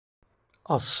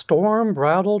A storm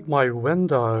rattled my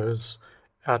windows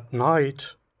at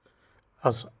night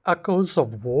as echoes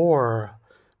of war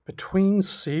between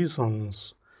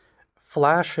seasons,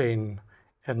 flashing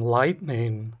and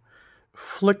lightning,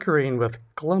 flickering with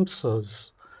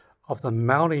glimpses of the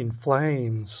mounting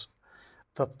flames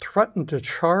that threatened to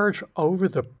charge over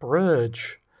the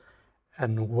bridge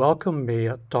and welcome me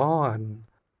at dawn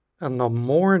in the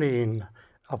morning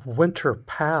of winter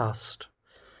past,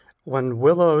 when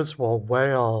willows will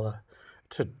wail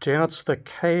to dance the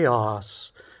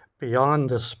chaos beyond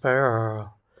despair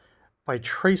by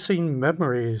tracing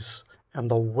memories in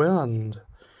the wind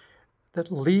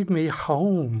that lead me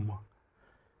home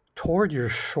toward your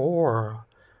shore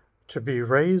to be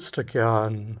raised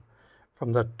again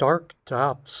from the dark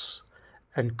depths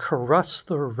and caress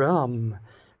the rim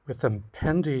with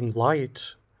impending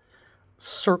light,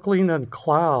 circling in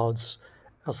clouds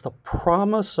as the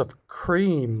promise of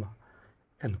cream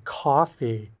and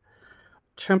coffee,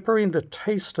 tempering the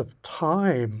taste of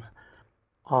time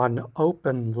on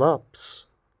open lips.